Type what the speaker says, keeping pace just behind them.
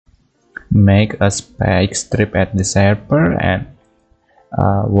make a spike strip at the server, and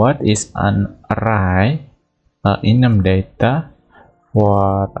what is an array enum data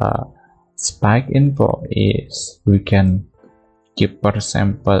for spike info is we can keep per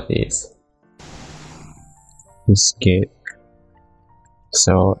sample is this gate.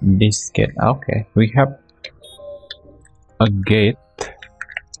 So this gate, okay, we have a gate,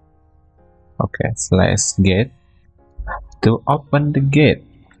 okay, slash gate to open the gate,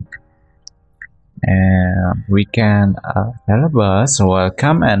 and we can tell us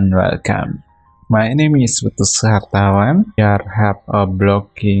welcome and welcome. My name is Putu Suhartawan. We have a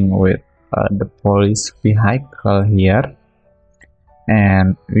blocking with the police vehicle here,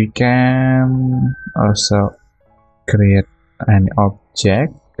 and we can also create an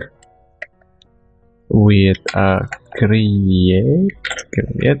object with create.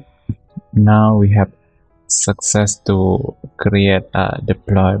 Now we have success to create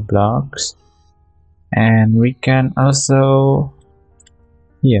deploy blocks, and we can also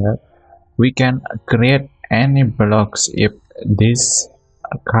here we can create any blocks if this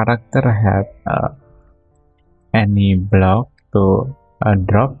character have any block to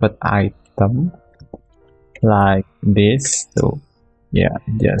drop an item like this to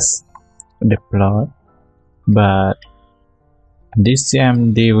just deploy, but this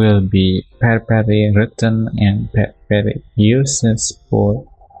CMD will be very written and very useful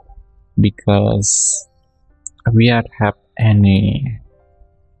because we have any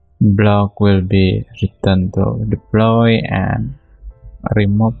block will be written to deploy and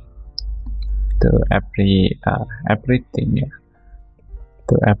remove to everything,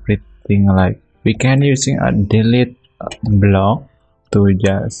 to everything. Like we can using a delete block to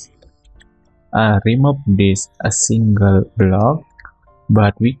just remove this a single block,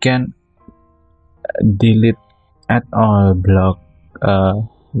 but we can delete at all block,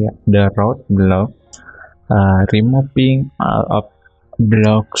 the road block, removing all of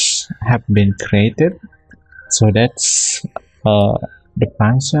blocks have been created. So that's the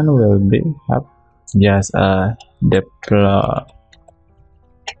function will be have just deploy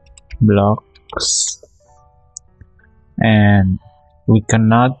blocks, and we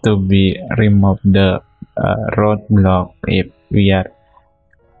cannot to be remove the road block if we are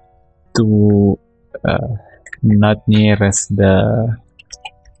too not nearest the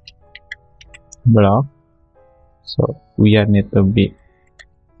block. So we are need to be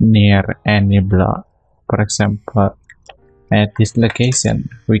near any block. For example, at this location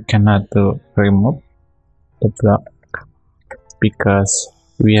we cannot to remove the block because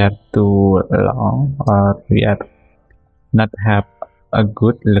we are too long, or we are not have a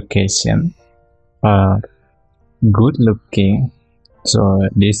good location or good looking. So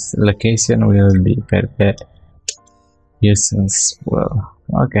this location will be very useful.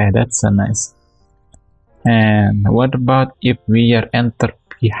 Okay, that's so nice. And what about if we are enter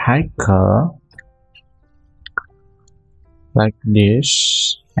vehicle like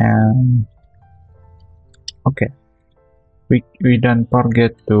this, and okay, we don't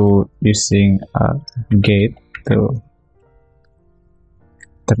forget to using a gate to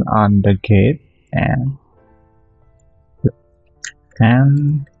turn on the gate and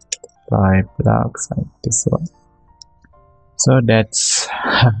apply blocks like this one. So that's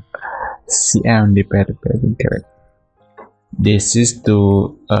CMD very great. This is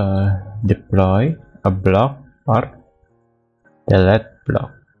to deploy a block or delete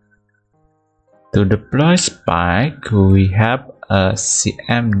block. To deploy spike, we have a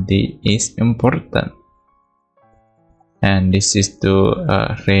CMD is important, and this is to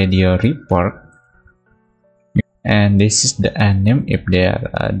radio report, and this is the enum if they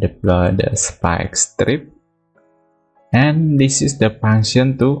are deploy the spike strip, and this is the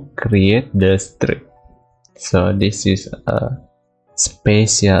function to create the strip. So this is a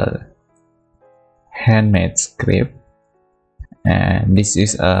special handmade script, and this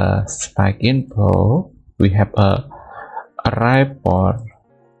is a spike info. We have a array for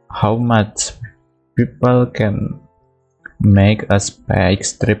how much people can make a spike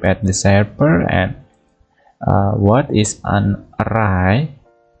strip at the server, and what is an array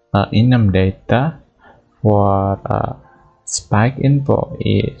enum data for spike info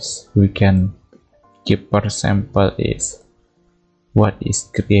is we can keep per sample is what is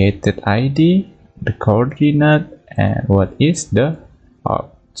created ID, the coordinate, and what is the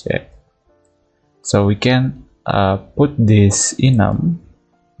object. So we can put this enum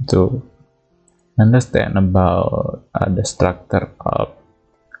to understand about the structure of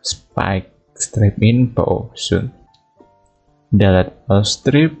spike strip info soon. Delete all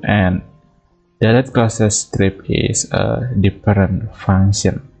strip and delete closest strip is a different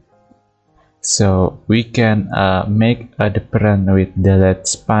function. So we can make a difference with delete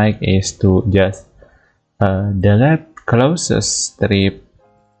spike is to just delete closest strip,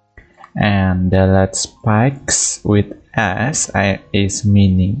 and delete spikes with s is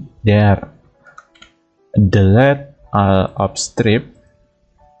meaning there delete all strip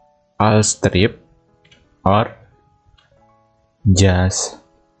or just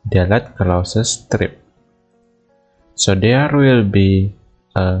delete closest strip. So there will be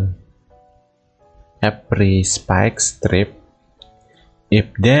every spike strip if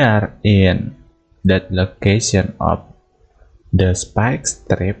they are in that location of the spike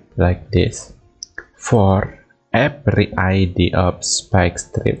strip like this. For every ID of spike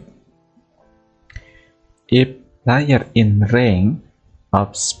strip, if player in range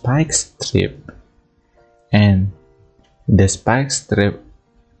of spike strip and the spike strip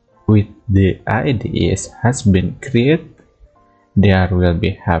with the ID has been created, there will be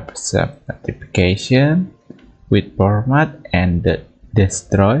have some notification with format and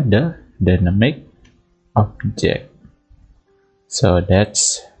destroy the dynamic object. So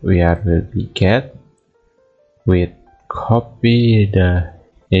that's where will be get with copy the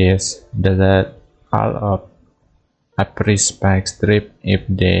delete all of every spike strip if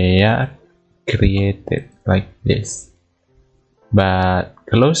they are created like this, but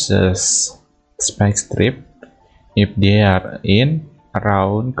closest spike strip if they are in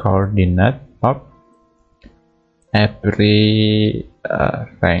around coordinate of every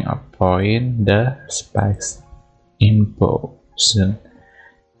rank of point the spikes info soon,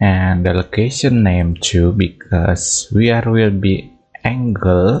 and the location name too, because we will be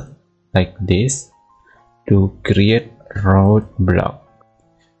angle like this to create roadblock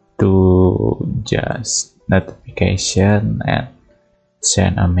to just notification and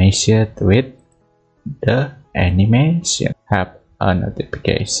send a message with the animation have a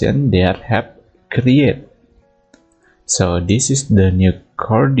notification there have create. So this is the new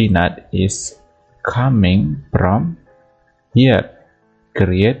coordinate is coming from here,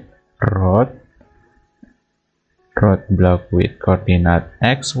 create roadblock with coordinate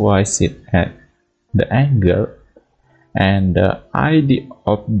x, y, z at the angle, and the ID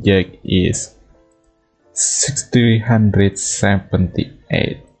object is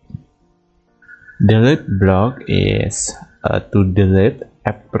 678. Delete block is to delete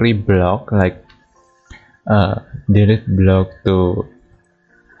every block, like delete block to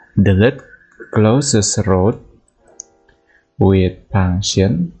delete closest road with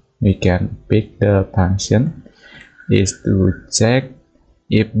function. We can pick the function is to check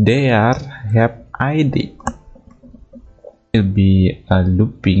if they have ID. Will be a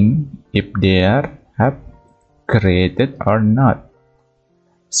looping if they have created or not.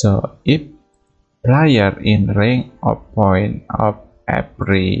 So if player in range of point of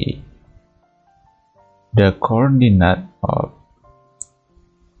every the coordinate of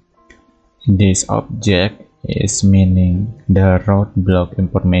this object is meaning the roadblock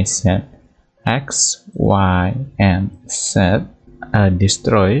information x, y, and z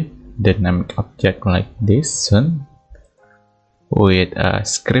destroy dynamic object like this one with a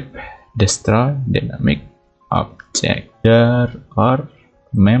script destroy dynamic object there or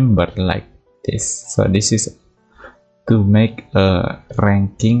member like this. So this is to make a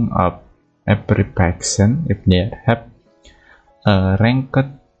ranking of every function if they have a ranked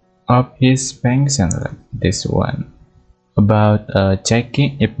of his function like this one. About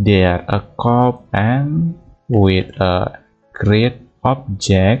checking if they are a cop and with a create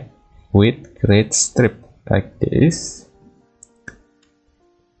object with create strip like this,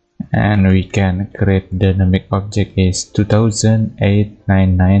 and we can create dynamic object is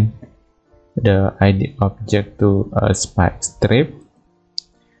 2899 the ID object to a spike strip.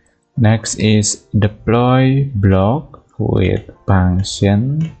 Next is deploy block with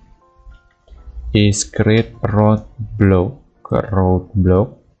function is create roadblock,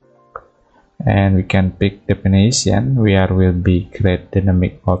 and we can pick definition where will be create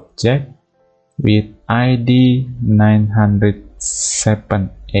dynamic object with ID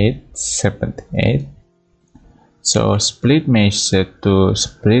 978. So split message to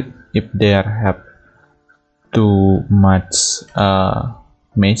split if there have too much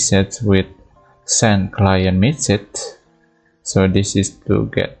message with send client message. So this is to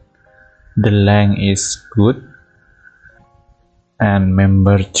get the length is good and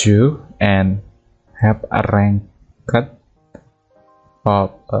member 2 and have a rank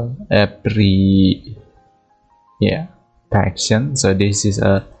of every faction. So this is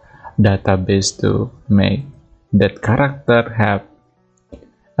a database to make that character have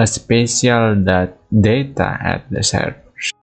a special data at the certain